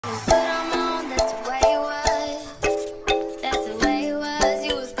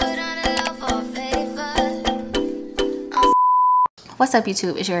What's up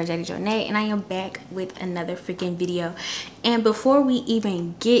YouTube, it's your girl Jonay and I am back with another freaking video. And before we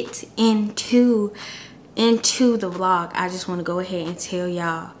even get into the vlog, I just want to go ahead and tell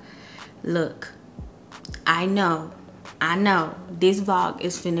y'all, look, I know this vlog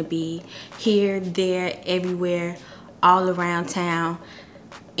is finna be here, there, everywhere, all around town,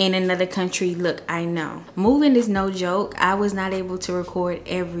 in another country. Look, I know moving is no joke. I was not able to record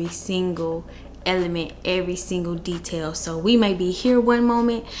every single element, every single detail, so we may be here one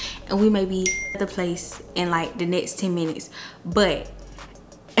moment and we may be at the place in like the next 10 minutes, but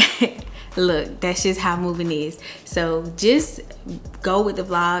look, that's just how moving is. So just go with the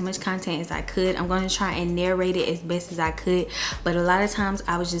vlog, as much content as I could. I'm going to try and narrate it as best as I could, but a lot of times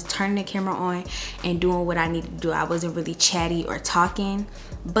I was just turning the camera on and doing what I needed to do. I wasn't really chatty or talking,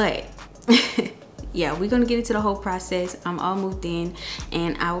 but yeah, we're gonna get into the whole process. I'm all moved in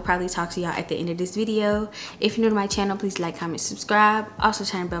and I will probably talk to y'all at the end of this video. If you're new to my channel, please like, comment, subscribe. Also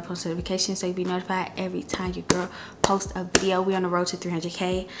turn bell post notifications so you'll be notified every time your girl posts a video. We're on the road to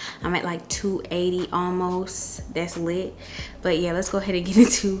 300K. I'm at like 280 almost. That's lit. But yeah, let's go ahead and get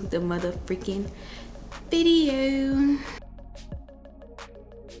into the mother freaking video.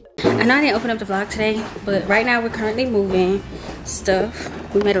 I know I didn't open up the vlog today, but right now we're currently moving stuff.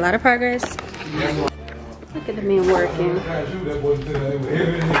 We made a lot of progress. Look at the men working.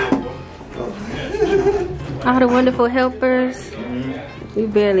 All the wonderful helpers. We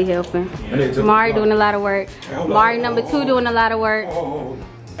barely helping. Mari doing a lot of work. Mari number 2 doing a lot of work.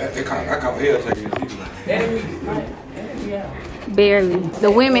 Barely. The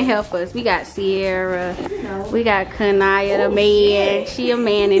women help us. We got Sierra. We got Kanaya, the man. She a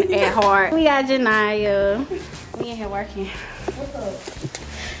man at heart. We got Janaya. We in here working.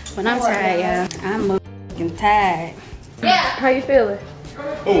 But I'm tired, y'all. I'm fucking tired. Yeah. How you feeling?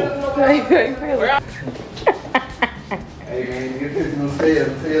 Oh. How you feeling? Hey man, you get some sales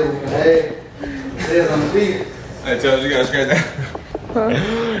on the feet. I told you gotta scratch that. Huh?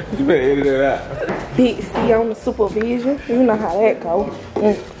 You better edit that out. Big C on the supervision. You know how that go.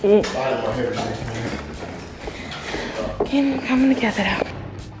 Can't coming together though.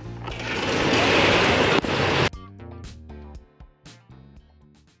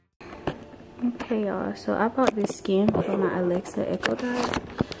 Okay y'all, so I bought this skin for my Alexa Echo Dot.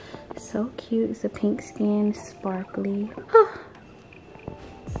 So cute. It's a pink skin, sparkly. Oh.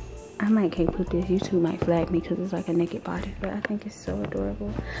 I might can't put this. YouTube might flag me because it's like a naked body, but I think it's so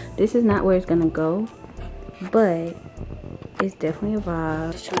adorable. This is not where it's gonna go, but it's definitely a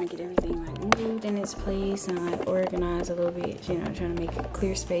vibe. Just trying to get everything like moved in its place and like organized a little bit, you know, trying to make a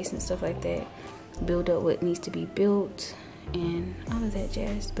clear space and stuff like that, build up what needs to be built and all of that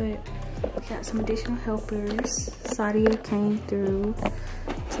jazz. But got some additional helpers. Sadia came through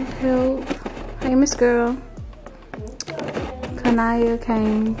to help. Hey Miss Girl. Kanaya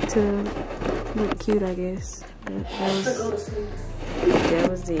came to look cute, I guess. That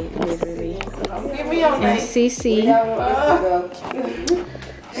was it, literally. And CC.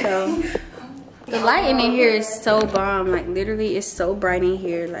 So the lighting in here is so bomb. Like literally, it's so bright in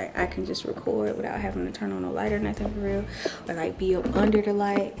here. Like I can just record without having to turn on a light or nothing for real, or like be up under the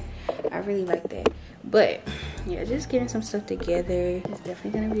light. I really like that. But yeah, just getting some stuff together. It's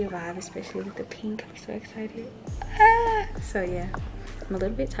definitely gonna be a vibe, especially with the pink. I'm so excited. So yeah, I'm a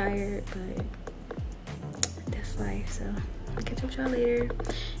little bit tired, but that's life. So I'll catch up with y'all later.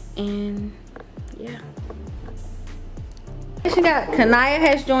 And yeah. Kanaya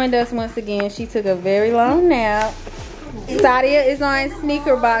has joined us once again. She took a very long nap. Sadia is on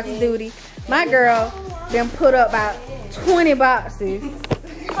sneaker box duty. My girl then put up about 20 boxes.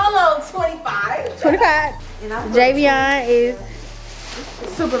 Hello, 25. 25. Javion is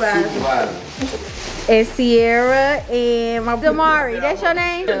Supervisor. And Sierra and my Damari. That's your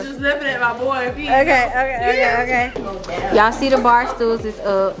name? Just living at my boy. Okay. Y'all see the bar stools is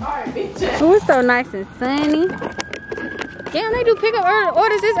up. Oh, it's so nice and sunny. Damn, they do pickup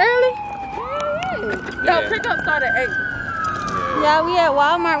orders this early? No, pickup start at 8. Y'all, we at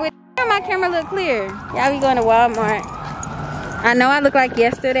Walmart with my camera look clear. Y'all, we going to Walmart. I know I look like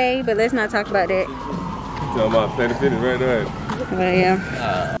yesterday, but let's not talk about that. Talking about Planet Fitness right there. Well, yeah.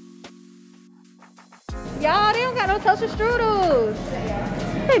 Y'all, they don't got no toaster strudels.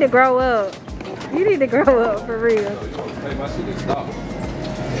 You need to grow up. You need to grow up for real. Hey, my shit is stopped.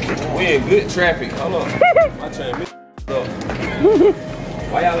 We in good traffic. Hold on. My train up.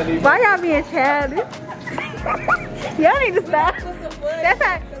 Why y'all being childish? Y'all need to stop. That's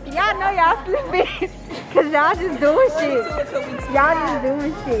how y'all know y'all sleeping. Cause y'all just doing shit. Y'all just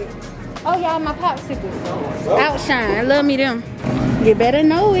doing shit. Oh y'all, my popsicles. Outshine. I love me them. You better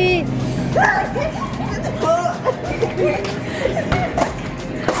know it.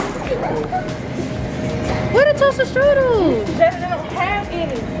 Where the toaster strudels? They don't have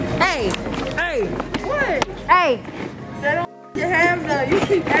any. Hey. Hey. What? Hey. They don't have none. You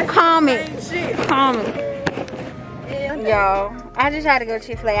keep asking Calm the it. same shit. Calm it. Y'all, I just had to go to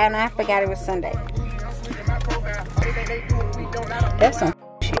Chick-fil-A and I forgot it was Sunday. That's some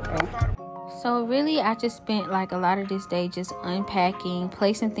shit, bro. So really, I just spent like a lot of this day just unpacking,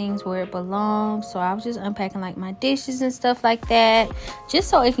 placing things where it belongs. So I was just unpacking like my dishes and stuff like that, just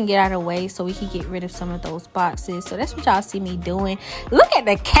so it can get out of the way, so we can get rid of some of those boxes. So that's what y'all see me doing. Look at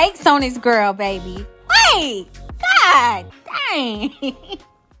the cakes on this girl, baby. Wait, God dang.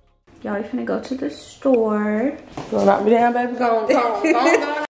 Y'all, we finna go to the store. Don't knock me down, baby. Go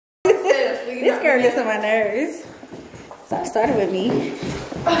on. This girl gets on my nerves. So I started with me.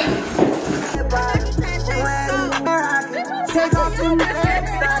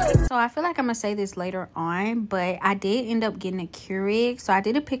 So I feel like I'm gonna say this later on, but I did end up getting a Keurig. So I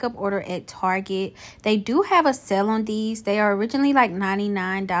did a pickup order at Target. They do have a sale on these. They are originally like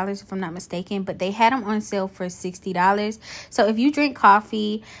 $99 if I'm not mistaken, but they had them on sale for $60. So if you drink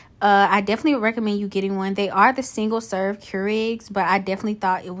coffee, I definitely would recommend you getting one. They are the single serve Keurigs, but I definitely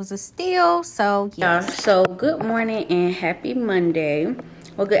thought it was a steal. So yeah. So good morning and happy Monday.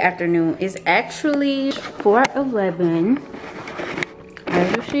 Well, good afternoon. It's actually 4:11.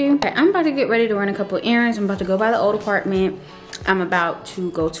 As you see, okay, I'm about to get ready to run a couple of errands. I'm about to go by the old apartment. I'm about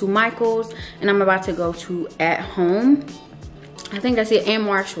to go to Michael's, and I'm about to go to At Home. I think that's it, and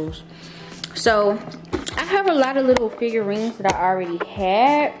Marshall's. So I have a lot of little figurines that I already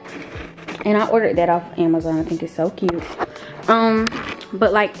had, and I ordered that off Amazon. I think it's so cute.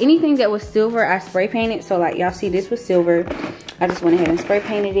 But like anything that was silver, I spray painted. So like y'all see, this was silver. I just went ahead and spray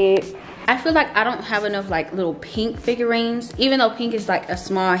painted it. I feel like I don't have enough like little pink figurines, even though pink is like a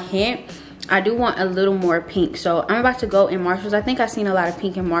small hint. I do want a little more pink. So I'm about to go in Marshall's. I think I seen a lot of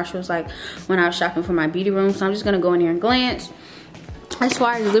pink in Marshall's like when I was shopping for my beauty room. So I'm just gonna go in there and glance. As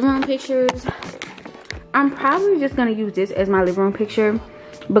far as living room pictures, I'm probably just gonna use this as my living room picture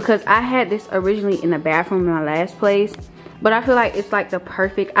because I had this originally in the bathroom in my last place, but I feel like it's like the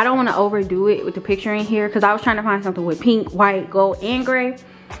perfect, I don't want to overdo it with the picture in here because I was trying to find something with pink, white, gold, and gray,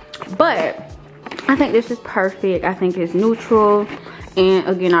 but I think this is perfect. I think it's neutral, and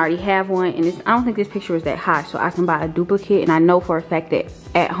again, I already have one, and I don't think this picture is that high, so I can buy a duplicate, and I know for a fact that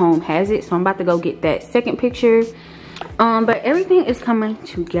At Home has it, so I'm about to go get that second picture. But everything is coming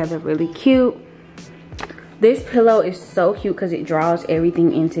together really cute. This pillow is so cute because it draws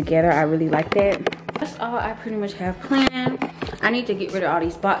everything in together. I really like that. That's all I pretty much have planned. I need to get rid of all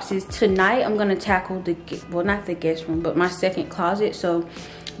these boxes. Tonight, I'm going to tackle the, well, not the guest room, but my second closet. So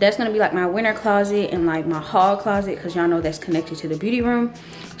that's going to be like my winter closet and like my hall closet, because y'all know that's connected to the beauty room.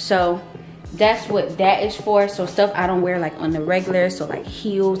 So that's what that is for. So stuff I don't wear like on the regular, so like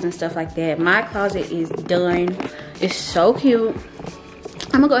heels and stuff like that. My closet is done. It's so cute.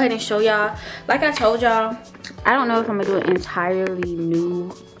 I'm gonna go ahead and show y'all. Like I told y'all, I don't know if I'm gonna do an entirely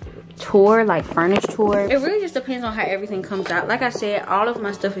new tour, like furnished tour. It really just depends on how everything comes out. Like I said, all of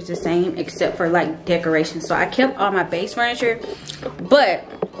my stuff is the same except for like decorations. So I kept all my base furniture, but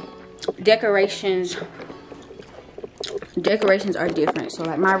decorations are different. So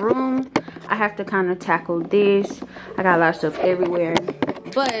like my room, I have to kind of tackle this. I got a lot of stuff everywhere,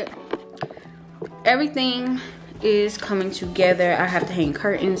 but everything is coming together. I have to hang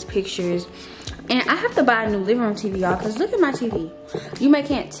curtains, pictures, and I have to buy a new living room TV, y'all, because look at my TV. You may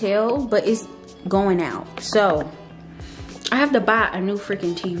can't tell, but it's going out. So I have to buy a new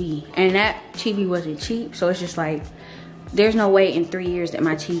freaking TV, and that TV wasn't cheap. So it's just like, there's no way in 3 years that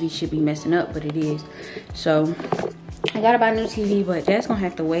my TV should be messing up, but it is. So I gotta buy a new TV, but that's gonna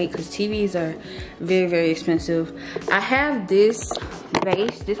have to wait because TVs are very, very expensive. I have this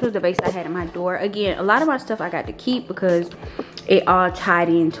vase. This was the vase I had at my door. Again, a lot of my stuff I got to keep because it all tied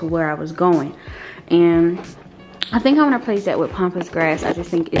into where I was going. And I think I want to replace that with pampas grass. I just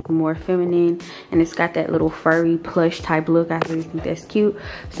think it's more feminine, and it's got that little furry plush type look. I really think that's cute.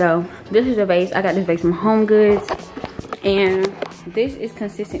 So this is a vase. I got this vase from Home Goods, and this is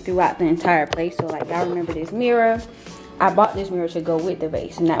consistent throughout the entire place. So like, y'all remember this mirror? I bought this mirror to go with the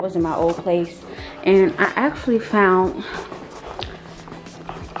vase, and that was in my old place. And I actually found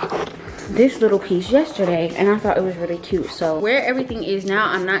this little piece yesterday, and I thought it was really cute. So where everything is now,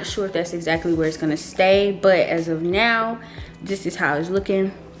 I'm not sure if that's exactly where it's gonna stay, but as of now, this is how it's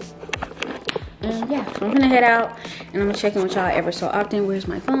looking. And yeah, so I'm gonna head out, and I'm gonna check in with y'all ever so often. Where's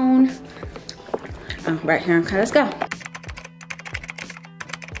my phone? Oh, right here. Okay, let's go.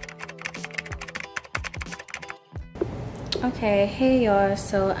 Okay, hey y'all,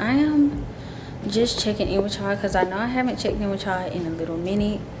 so I am just checking in with y'all because I know I haven't checked in with y'all in a little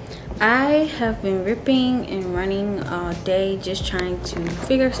minute, I have been ripping and running all day just trying to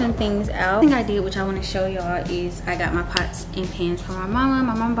figure some things out. The thing I did, which I want to show y'all, is I got my pots and pans from my mama.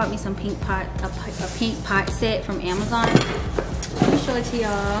 My mom bought me some pink pot, a pink pot set from Amazon. Let me show it to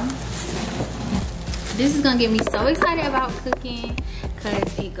y'all. This is gonna get me so excited about cooking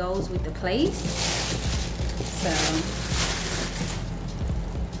because it goes with the place. So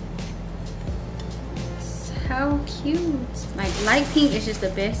how cute. Like, light pink is just the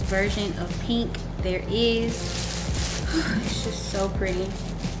best version of pink there is. It's just so pretty.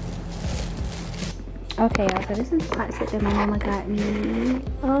 Okay, y'all, so this is the pot set that my mama got me.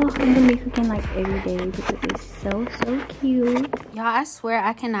 Oh, I'm gonna be cooking like every day because it's so cute. Y'all, I swear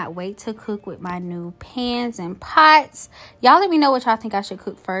I cannot wait to cook with my new pans and pots. Y'all let me know what y'all think I should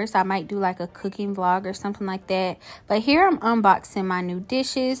cook first. I might do like a cooking vlog or something like that. But here I'm unboxing my new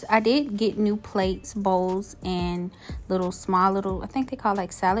dishes. I did get new plates, bowls, and small little, I think they call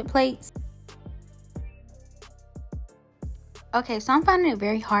like salad plates. Okay, so I'm finding it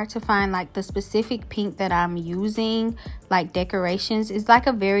very hard to find like the specific pink that I'm using, like decorations. It's like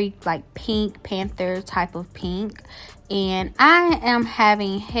a very like pink panther type of pink. And I am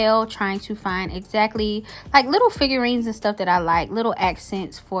having hell trying to find exactly like little figurines and stuff that I like, little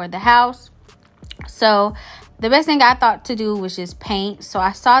accents for the house. So the best thing I thought to do was just paint. So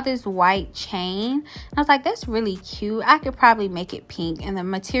I saw this white chain and I was like, that's really cute. I could probably make it pink. And the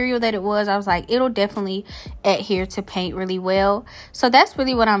material that it was, I was like, it'll definitely adhere to paint really well. So that's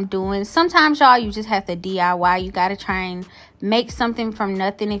really what I'm doing. Sometimes, y'all, you just have to DIY. You got to try and make something from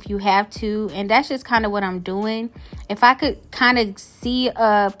nothing if you have to. And that's just kind of what I'm doing. If I could kind of see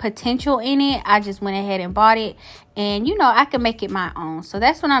a potential in it, I just went ahead and bought it. And, you know, I can make it my own. So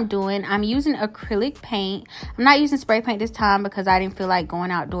that's what I'm doing. I'm using acrylic paint. I'm not using spray paint this time because I didn't feel like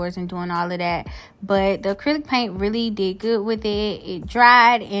going outdoors and doing all of that. But the acrylic paint really did good with it. It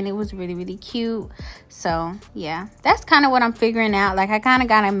dried and it was really cute. So, yeah, that's kind of what I'm figuring out. Like, I kind of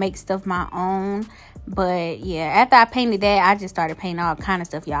got to make stuff my own. But yeah, after I painted that, I just started painting all kind of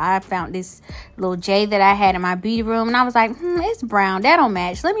stuff, y'all. I found this little jade that I had in my beauty room and I was like, it's brown, that don't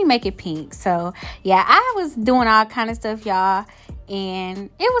match, let me make it pink. So yeah, I was doing all kind of stuff, y'all,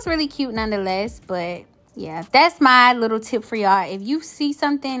 and it was really cute nonetheless. But yeah, that's my little tip for y'all. If you see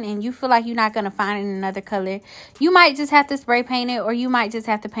something and you feel like you're not gonna find it in another color, you might just have to spray paint it, or you might just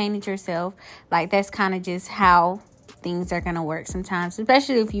have to paint it yourself. Like, that's kind of just how things are gonna work sometimes,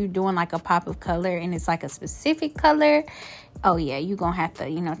 especially if you're doing like a pop of color and it's like a specific color. Oh yeah, you're gonna have to,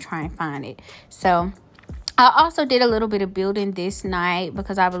 you know, try and find it. So I also did a little bit of building this night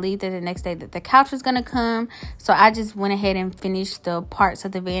because I believe that the next day that the couch was gonna come. So I just went ahead and finished the parts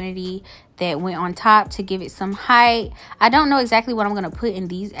of the vanity that went on top to give it some height. I don't know exactly what I'm gonna put in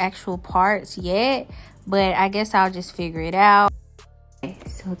these actual parts yet, but I guess I'll just figure it out.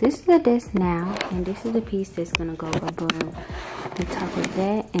 So this is the desk now, and this is the piece that's gonna go above the top of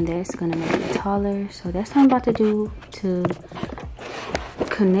that, and that's gonna make it taller. So that's what I'm about to do to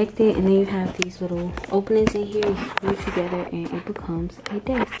connect it, and then you have these little openings in here, you screw it together and it becomes a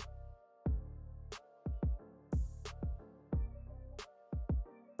desk.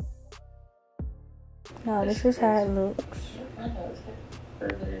 Now this is how it looks.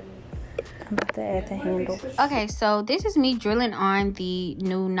 I'm about to add the handle. Okay, so this is me drilling on the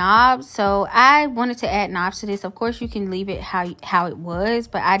new knobs. So I wanted to add knobs to this. Of course, you can leave it how it was,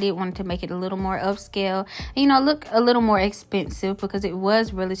 but I did want to make it a little more upscale, you know, look a little more expensive because it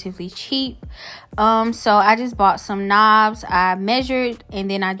was relatively cheap. So I just bought some knobs. I measured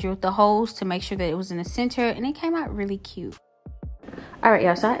and then I drilled the holes to make sure that it was in the center, and it came out really cute. All right,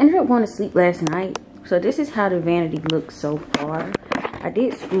 y'all, so I ended up going to sleep last night. So this is how the vanity looks so far. I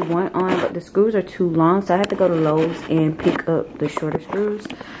did screw one on, but the screws are too long, so I had to go to Lowe's and pick up the shorter screws.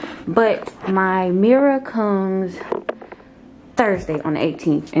 But my mirror comes Thursday on the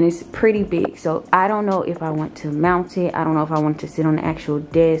 18th, and it's pretty big. So I don't know if I want to mount it. I don't know if I want to sit on the actual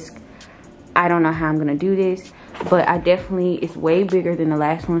desk. I don't know how I'm gonna do this, but I definitely, it's way bigger than the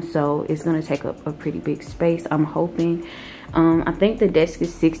last one, so it's gonna take up a pretty big space, I'm hoping. I think the desk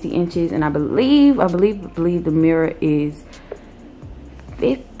is 60 inches, and I believe the mirror is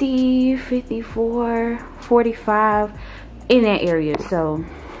 50, 54, 45, in that area. So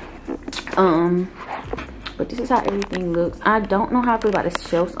but this is how everything looks. I don't know how I feel about the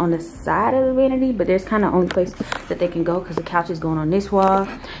shelves on the side of the vanity, but there's kind of only place that they can go because the couch is going on this wall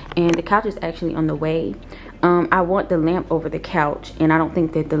and the couch is actually on the way. I want the lamp over the couch, and I don't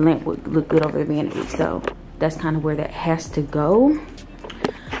think that the lamp would look good over the vanity, so that's kind of where that has to go.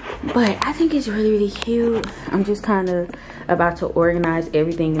 But I think it's really cute. I'm just kind of about to organize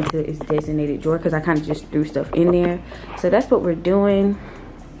everything into its designated drawer because I kind of just threw stuff in there. So that's what we're doing.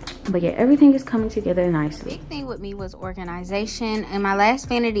 But yeah, everything is coming together nicely. Big thing with me was organization. In my last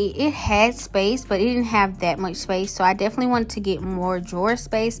vanity, it had space, but it didn't have that much space. So I definitely wanted to get more drawer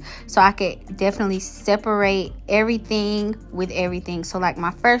space so I could definitely separate everything with everything. So like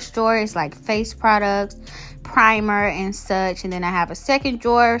my first drawer is like face products, primer and such, and then I have a second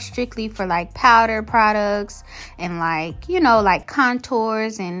drawer strictly for like powder products and like, you know, like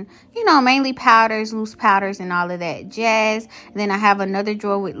contours and, you know, mainly powders, loose powders and all of that jazz. And then I have another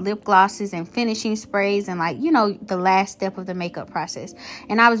drawer with lip glosses and finishing sprays and like, you know, the last step of the makeup process.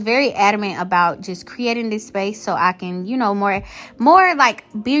 And I was very adamant about just creating this space so I can, you know, more like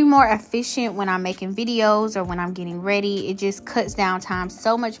be more efficient when I'm making videos or when I'm getting ready. It just cuts down time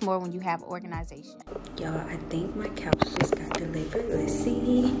so much more when you have organization. Y'all, I think my couch just got delivered. Let's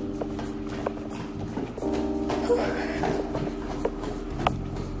see.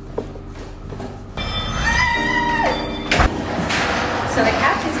 So the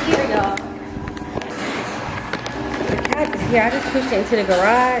couch is here, y'all. The couch is here. I just pushed it into the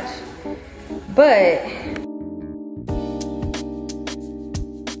garage, but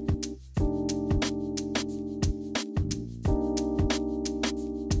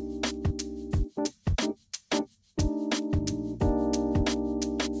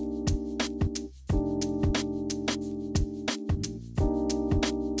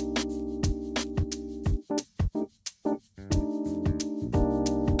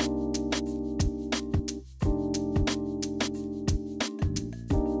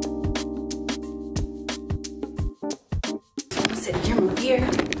set the camera up here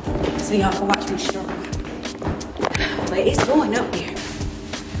so y'all can watch me struggle. But it's going up there.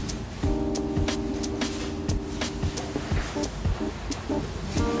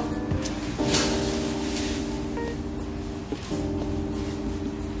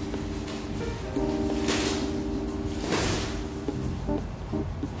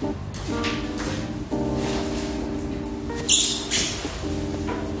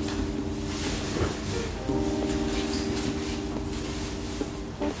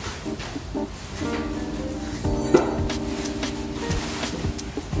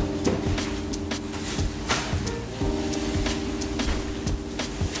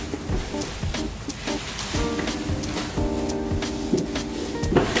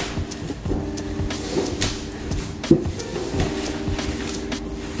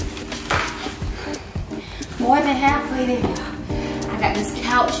 More than halfway there. I got this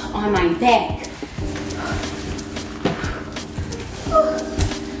couch on my back.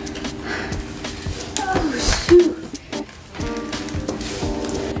 Oh shoot.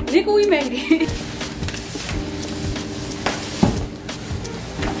 Nigga, we made it.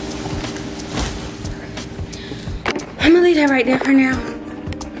 I'm gonna leave that right there for now,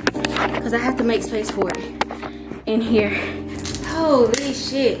 because I have to make space for it in here. Holy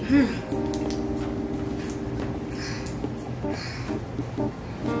shit.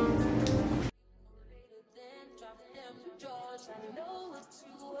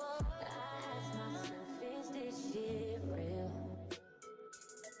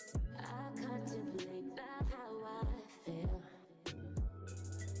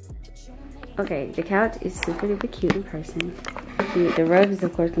 Okay, the couch is super duper cute in person. The rug is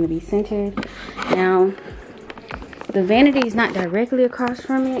of course going to be centered. Now, the vanity is not directly across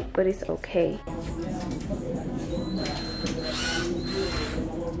from it, but it's okay.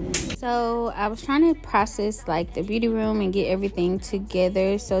 So I was trying to process like the beauty room and get everything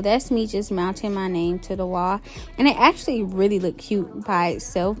together. So that's me just mounting my name to the wall, and it actually really looked cute by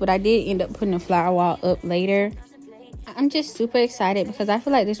itself, but I did end up putting the flower wall up later. I'm just super excited because I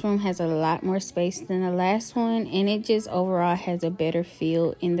feel like this room has a lot more space than the last one, and it just overall has a better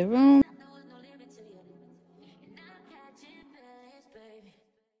feel in the room.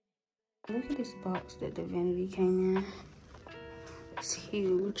 Look at this box that the vanity came in. It's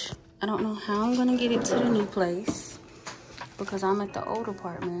huge. I don't know how I'm gonna get it to the new place because I'm at the old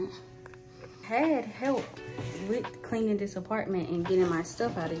apartment. I had help with cleaning this apartment and getting my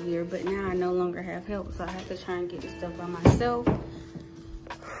stuff out of here, but now I no longer have help, so I have to try and get the stuff by myself.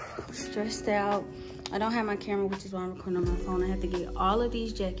 I'm stressed out. I don't have my camera, which is why I'm recording on my phone. I have to get all of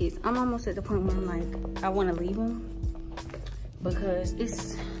these jackets. I'm almost at the point where I'm like, I want to leave them because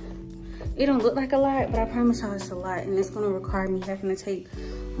it don't look like a lot, but I promise y'all it's a lot, and it's going to require me having to take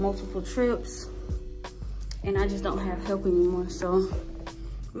multiple trips, and I just don't have help anymore. So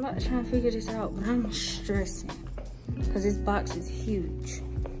I'm about to try and figure this out, but I'm stressing because this box is huge.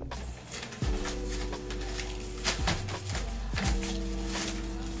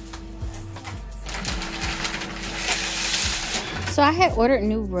 So I had ordered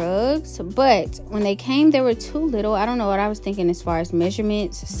new rugs, but when they came, they were too little. I don't know what I was thinking as far as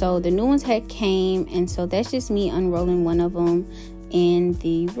measurements. So the new ones had came, and so that's just me unrolling one of them in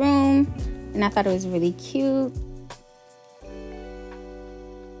the room, and I thought it was really cute.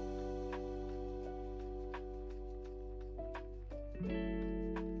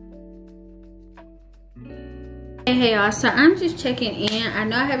 Hey y'all, so I'm just checking in. I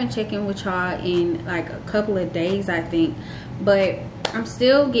know I haven't checked in with y'all in like a couple of days, I think, but I'm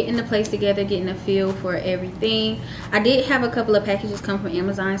still getting the place together, getting a feel for everything. I did have a couple of packages come from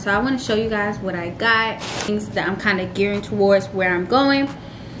Amazon, so I want to show you guys what I got, things that I'm kind of gearing towards where I'm going.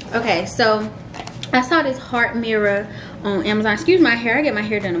 Okay, so I saw this heart mirror on Amazon. Excuse my hair, I get my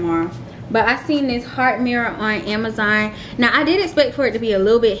hair done tomorrow. But I seen this heart mirror on Amazon. Now I did expect for it to be a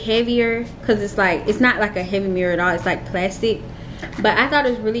little bit heavier, because it's like, it's not like a heavy mirror at all, it's like plastic. But I thought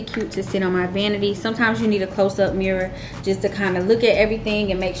it was really cute to sit on my vanity. Sometimes you need a close-up mirror just to kind of look at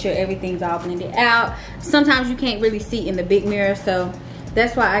everything and make sure everything's all blended out. Sometimes you can't really see in the big mirror, so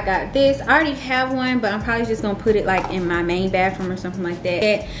that's why I got this. I already have one, but I'm probably just gonna put it like in my main bathroom or something like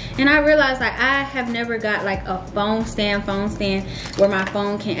that. And I realized like I have never got like a phone stand where my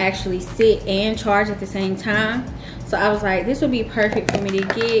phone can actually sit and charge at the same time. So I was like, this would be perfect for me to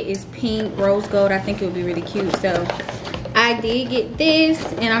get. It's pink, rose gold. I think it would be really cute. So I did get this,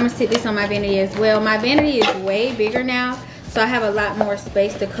 and I'm gonna sit this on my vanity as well. My vanity is way bigger now, so I have a lot more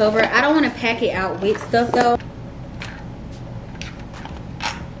space to cover. I don't want to pack it out with stuff though.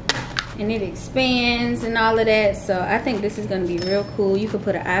 And it expands and all of that, so I think this is gonna be real cool. You could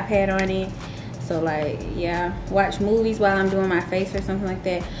put an iPad on it, so like, yeah, watch movies while I'm doing my face or something like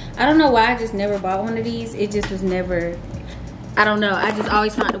that. I don't know why I just never bought one of these. It just was never, I don't know, I just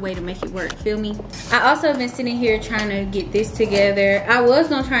always found a way to make it work, feel me? I also have been sitting here trying to get this together. I was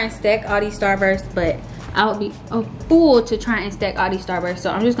gonna try and stack all these Starbursts, but I would be a fool to try and stack all these Starbursts, so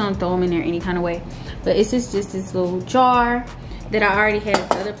I'm just gonna throw them in there any kind of way. But it's just this little jar that I already had at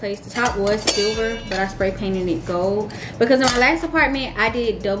the other place. The top was silver, but I spray painted it gold, because in my last apartment I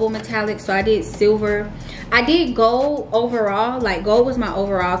did double metallic, so I did silver. I did gold overall, like gold was my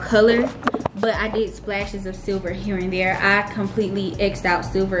overall color, but I did splashes of silver here and there. I completely X'd out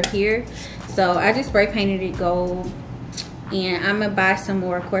silver here, so I just spray painted it gold. And I'm gonna buy some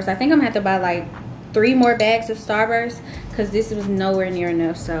more, of course. I think I'm gonna have to buy like 3 more bags of Starburst, because this was nowhere near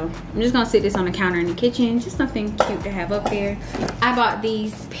enough. So I'm just gonna sit this on the counter in the kitchen, just something cute to have up there. I bought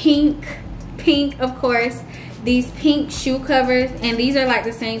these pink of course, these pink shoe covers, and these are like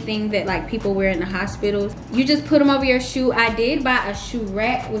the same thing that like people wear in the hospitals. You just put them over your shoe. I did buy a shoe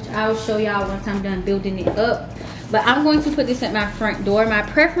rack, which I will show y'all once I'm done building it up, but I'm going to put this at my front door. My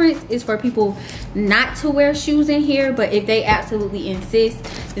preference is for people not to wear shoes in here, but if they absolutely insist,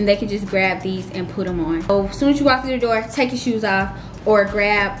 then they can just grab these and put them on. So as soon as you walk through the door, take your shoes off or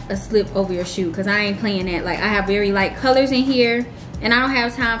grab a slip over your shoe, because I ain't playing that. Like, I have very light colors in here, and I don't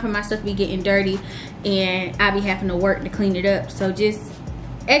have time for my stuff to be getting dirty, and I be having to work to clean it up. So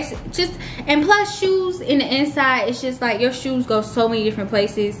and plus shoes in the inside, it's just like your shoes go so many different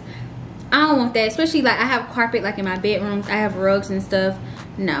places. I don't want that, especially like I have carpet like in my bedroom. I have rugs and stuff.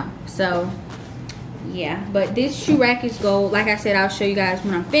 No, so yeah. But this shoe rack is gold. Like I said, I'll show you guys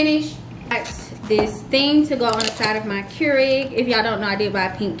when I'm finished. This thing to go on the side of my Keurig. If y'all don't know, I did buy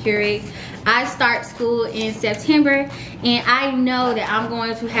a pink Keurig. I start school in September, and I know that I'm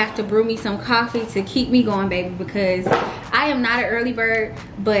going to have to brew me some coffee to keep me going, baby, because I am not an early bird,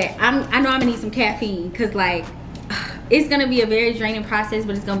 but I know I'm gonna need some caffeine, because like it's gonna be a very draining process,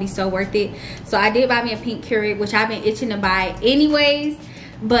 but it's gonna be so worth it. So I did buy me a pink Keurig, which I've been itching to buy anyways,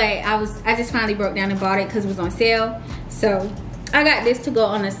 but I just finally broke down and bought it because it was on sale. So I got this to go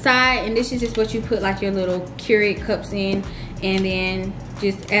on the side, and this is just what you put like your little Keurig cups in, and then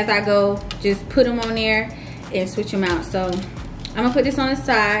just as I go, just put them on there and switch them out. So I'm gonna put this on the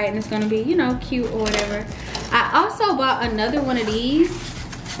side, and it's gonna be, you know, cute or whatever. I also bought another one of these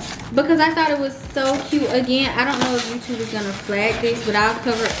because I thought it was so cute. Again, I don't know if YouTube is gonna flag this, but I'll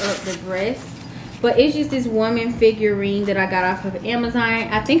cover up the breast. But it's just this woman figurine that I got off of Amazon.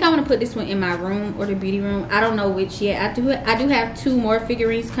 I think I want to put this one in my room or the beauty room. I don't know which yet. I do have 2 more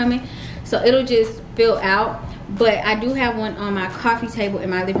figurines coming, so it'll just fill out. But I do have one on my coffee table in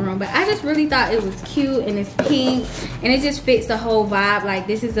my living room. But I just really thought it was cute, and it's pink, and it just fits the whole vibe. Like,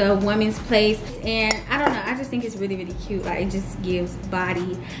 this is a woman's place, and I don't know, I just think it's really, really cute. Like, it just gives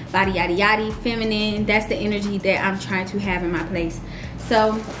body yada yada, feminine. That's the energy that I'm trying to have in my place.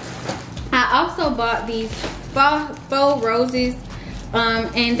 So I also bought these faux roses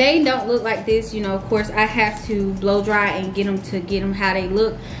And they don't look like this, you know. Of course I have to blow dry and get them how they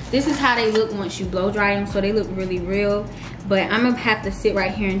look. This is how they look once you blow dry them, so they look really real. But I'm gonna have to sit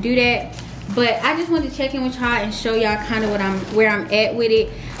right here and do that. But I just wanted to check in with y'all and show y'all kind of where I'm at with it.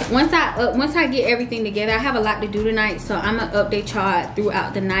 Once I get everything together, I have a lot to do tonight, so I'm gonna update y'all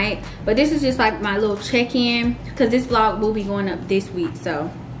throughout the night. But this is just like my little check-in, because this vlog will be going up this week. So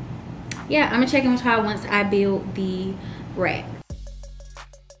yeah, I'm gonna check in with y'all once I build the rack.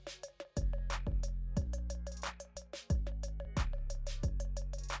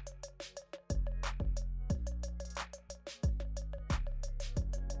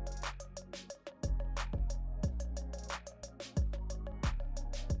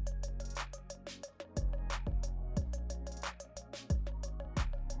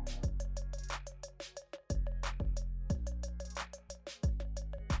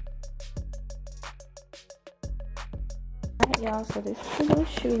 Y'all, so this is the little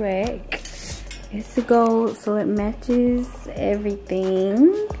shoe rack. It's the gold, so it matches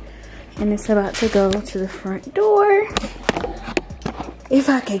everything, and it's about to go to the front door, if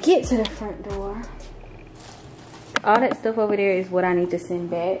I could get to the front door. All that stuff over there is what I need to send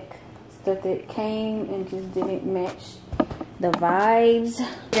back, stuff that came and just didn't match the vibes.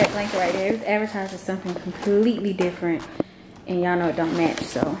 That blanket right there, it was advertised as something completely different, and y'all know it don't match,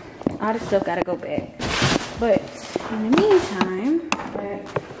 so all this stuff gotta go back. But in the meantime, back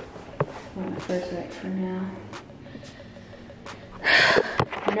on my first rack for now.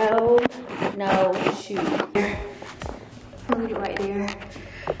 No shoe. Put it right there,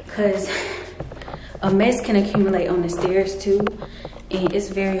 cause a mess can accumulate on the stairs too, and it's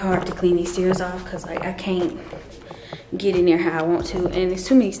very hard to clean these stairs off, cause like I can't get in there how I want to, and it's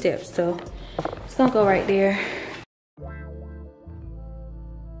too many steps. So it's gonna go right there.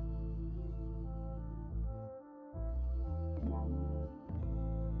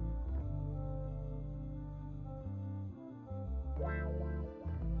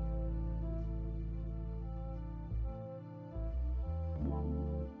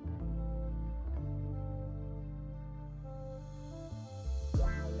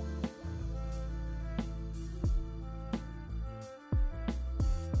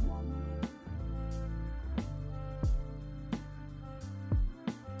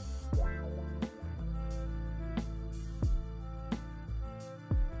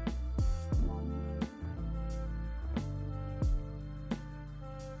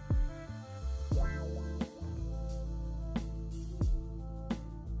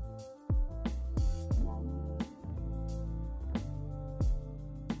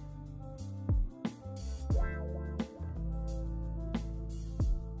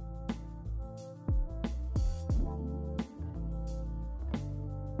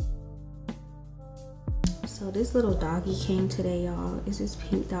 So this little doggy came today, y'all. It's this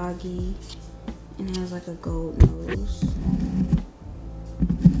pink doggy, and it has like a gold nose.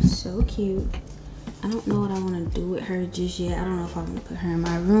 So cute. I don't know what I want to do with her just yet. I don't know if I want to put her in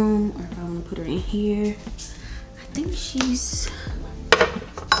my room or if I want to put her in here. I think she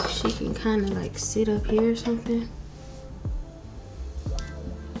can kind of like sit up here or something.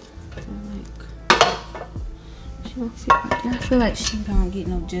 She don't fit right there. I feel like she don't get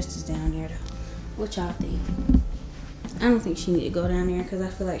no justice down there though. What y'all think? I don't think she need to go down there because I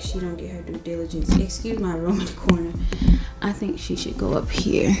feel like she don't get her due diligence. Excuse my room in the corner. I think she should go up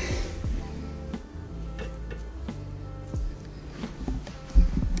here.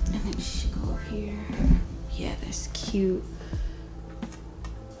 I think she should go up here. Yeah, that's cute.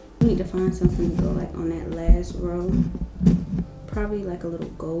 I need to find something to go like on that last row. Probably like a little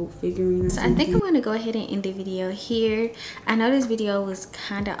gold figurine or something. So I think I'm gonna go ahead and end the video here. I know this video was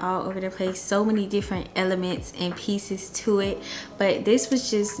kind of all over the place, so many different elements and pieces to it, but this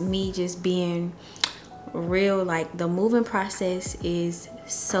was just me just being real. Like, the moving process is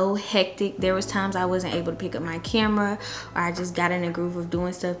so hectic. There was times I wasn't able to pick up my camera, or I just got in a groove of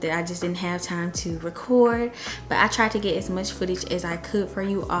doing stuff that I just didn't have time to record. But I tried to get as much footage as I could for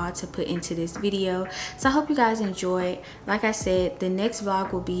you all to put into this video. So I hope you guys enjoyed. Like I said, the next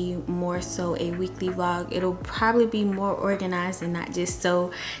vlog will be more so a weekly vlog. It'll probably be more organized and not just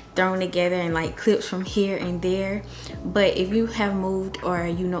so thrown together and like clips from here and there. But if you have moved or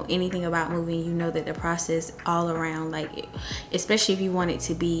you know anything about moving, you know that the process all around, like, especially if you want it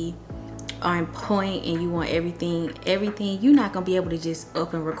to be on point and you want everything, you're not gonna be able to just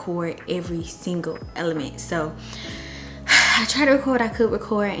up and record every single element. So I tried to record what I could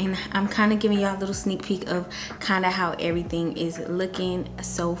record, and I'm kind of giving y'all a little sneak peek of kind of how everything is looking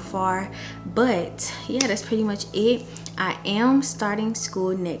so far. But yeah, that's pretty much it. I am starting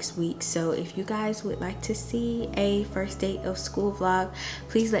school next week, so if you guys would like to see a first day of school vlog,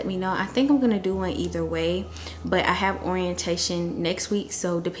 please let me know. I think I'm gonna do one either way, but I have orientation next week,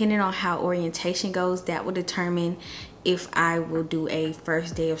 so depending on how orientation goes, that will determine if I will do a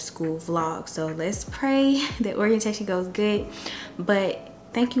first day of school vlog. So let's pray that orientation goes good. But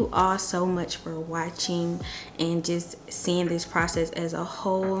thank you all so much for watching and just seeing this process as a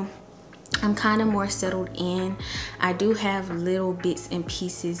whole. I'm kind of more settled in. I do have little bits and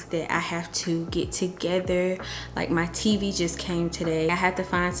pieces that I have to get together. Like my TV just came today. I had to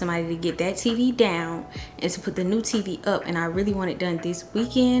find somebody to get that TV down and to put the new TV up, and I really want it done this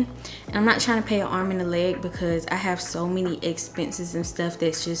weekend. And I'm not trying to pay an arm and a leg because I have so many expenses and stuff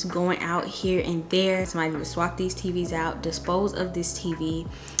that's just going out here and there. Somebody would swap these TVs out, dispose of this TV,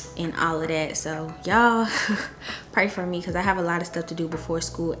 and all of that. So y'all pray for me because I have a lot of stuff to do before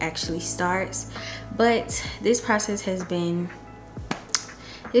school actually starts. But this process has been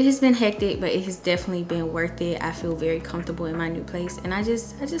hectic, but it has definitely been worth it. I feel very comfortable in my new place, and I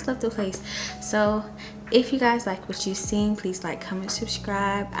just love the place. So if you guys like what you've seen, please like, comment,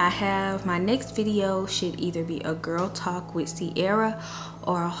 subscribe. I have my next video should either be a girl talk with Sierra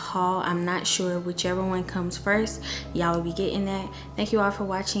or a haul. I'm not sure, whichever one comes first. Y'all will be getting that. Thank you all for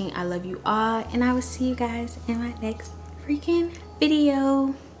watching. I love you all, and I will see you guys in my next freaking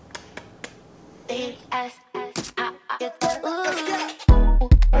video.